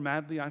the more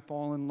madly I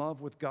fall in love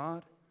with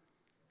God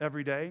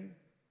every day,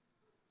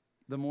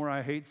 the more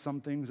I hate some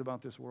things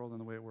about this world and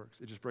the way it works.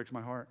 It just breaks my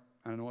heart.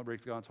 I know it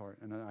breaks God's heart,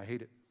 and I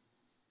hate it.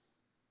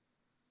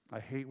 I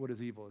hate what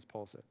is evil, as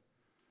Paul said.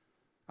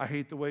 I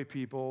hate the way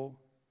people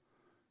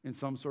in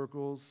some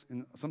circles,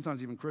 and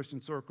sometimes even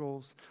Christian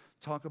circles,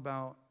 talk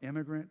about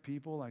immigrant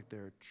people like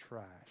they're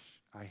trash.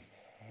 I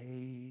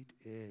hate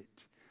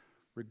it.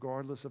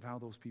 Regardless of how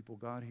those people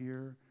got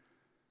here,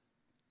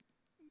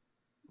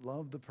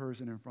 love the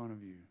person in front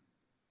of you.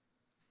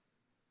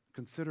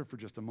 Consider for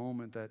just a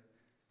moment that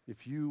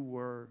if you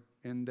were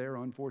in their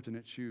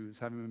unfortunate shoes,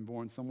 having been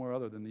born somewhere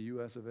other than the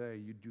U.S. of A.,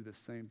 you'd do the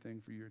same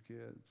thing for your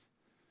kids.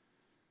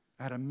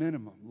 At a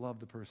minimum, love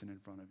the person in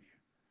front of you.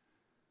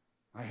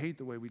 I hate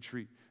the way we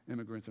treat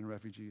immigrants and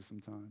refugees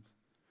sometimes.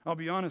 I'll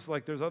be honest,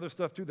 like there's other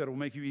stuff too that will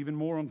make you even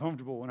more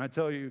uncomfortable when I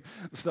tell you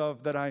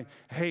stuff that I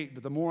hate.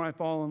 But the more I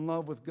fall in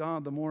love with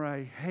God, the more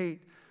I hate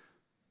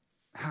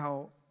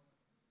how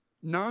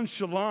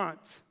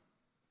nonchalant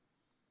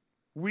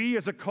we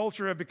as a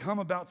culture have become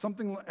about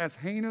something as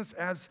heinous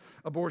as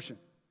abortion.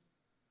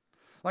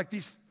 Like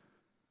these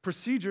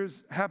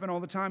procedures happen all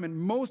the time, and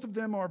most of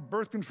them are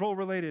birth control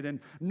related,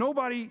 and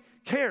nobody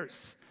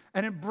cares.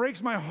 And it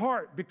breaks my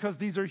heart because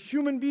these are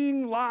human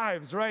being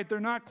lives, right? They're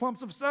not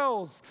clumps of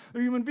cells.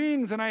 They're human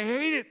beings, and I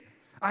hate it.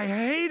 I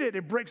hate it.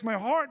 It breaks my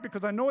heart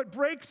because I know it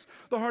breaks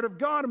the heart of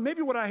God. And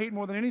maybe what I hate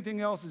more than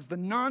anything else is the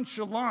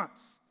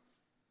nonchalance.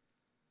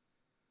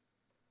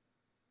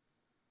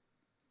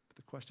 But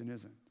the question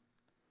isn't,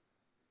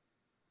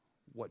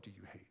 what do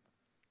you hate?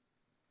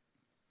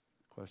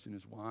 The question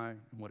is why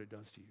and what it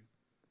does to you.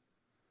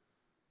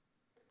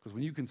 Because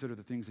when you consider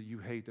the things that you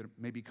hate that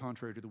may be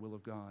contrary to the will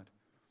of God,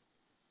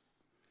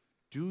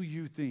 do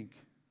you think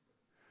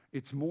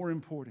it's more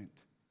important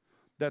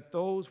that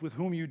those with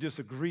whom you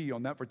disagree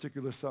on that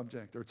particular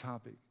subject or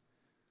topic,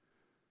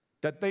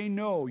 that they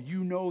know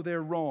you know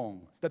they're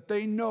wrong, that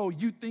they know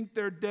you think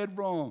they're dead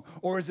wrong,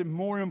 or is it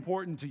more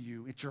important to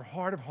you, it's your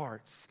heart of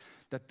hearts,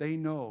 that they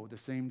know the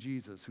same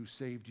Jesus who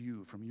saved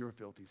you from your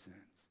filthy sins?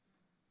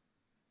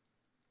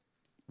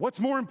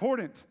 What's more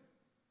important?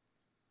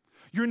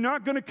 You're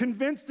not going to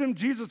convince them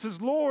Jesus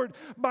is Lord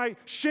by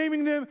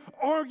shaming them,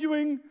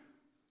 arguing,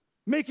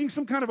 making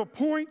some kind of a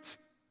point.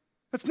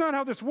 That's not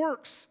how this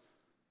works.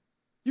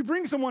 You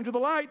bring someone to the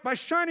light by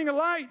shining a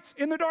light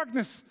in the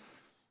darkness.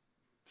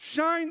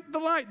 Shine the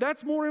light.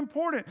 That's more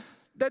important.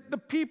 That the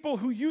people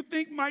who you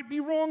think might be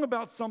wrong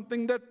about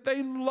something, that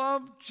they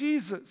love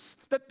Jesus,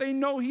 that they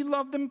know he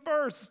loved them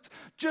first.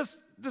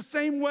 Just the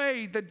same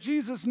way that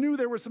Jesus knew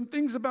there were some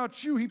things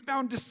about you he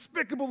found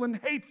despicable and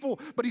hateful,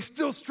 but he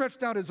still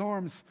stretched out his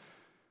arms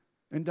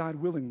and died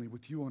willingly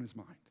with you on his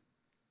mind.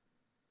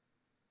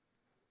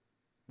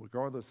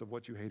 Regardless of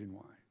what you hate and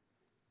why,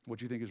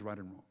 what you think is right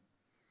and wrong,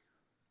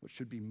 what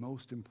should be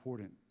most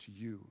important to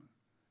you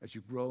as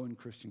you grow in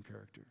Christian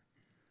character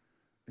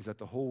is that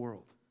the whole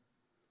world,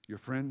 your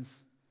friends,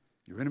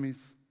 your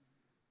enemies,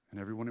 and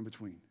everyone in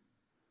between,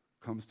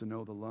 comes to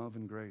know the love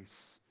and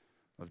grace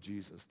of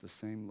Jesus, the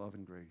same love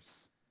and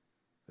grace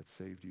that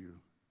saved you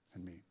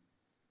and me.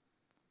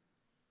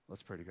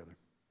 Let's pray together.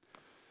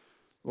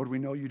 Lord, we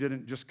know you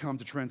didn't just come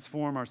to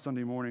transform our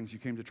Sunday mornings, you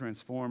came to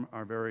transform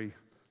our very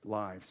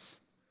lives.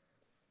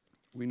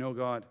 We know,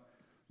 God,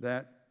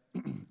 that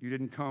you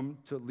didn't come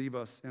to leave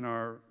us in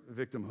our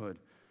victimhood,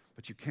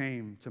 but you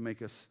came to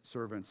make us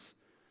servants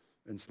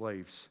and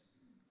slaves.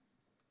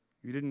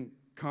 You didn't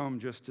come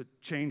just to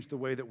change the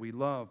way that we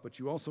love, but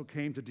you also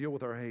came to deal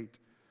with our hate,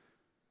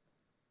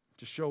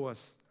 to show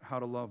us how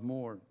to love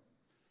more,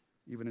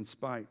 even in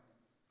spite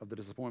of the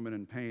disappointment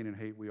and pain and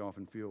hate we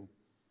often feel.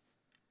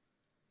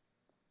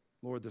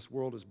 Lord, this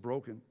world is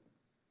broken,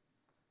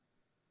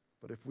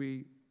 but if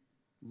we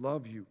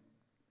love you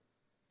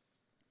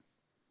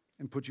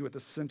and put you at the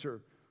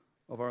center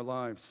of our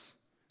lives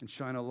and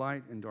shine a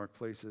light in dark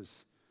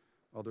places,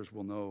 others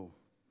will know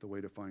the way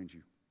to find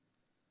you.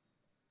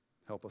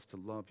 Help us to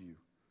love you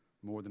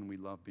more than we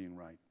love being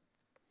right.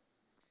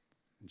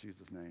 In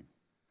Jesus' name,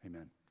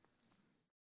 amen.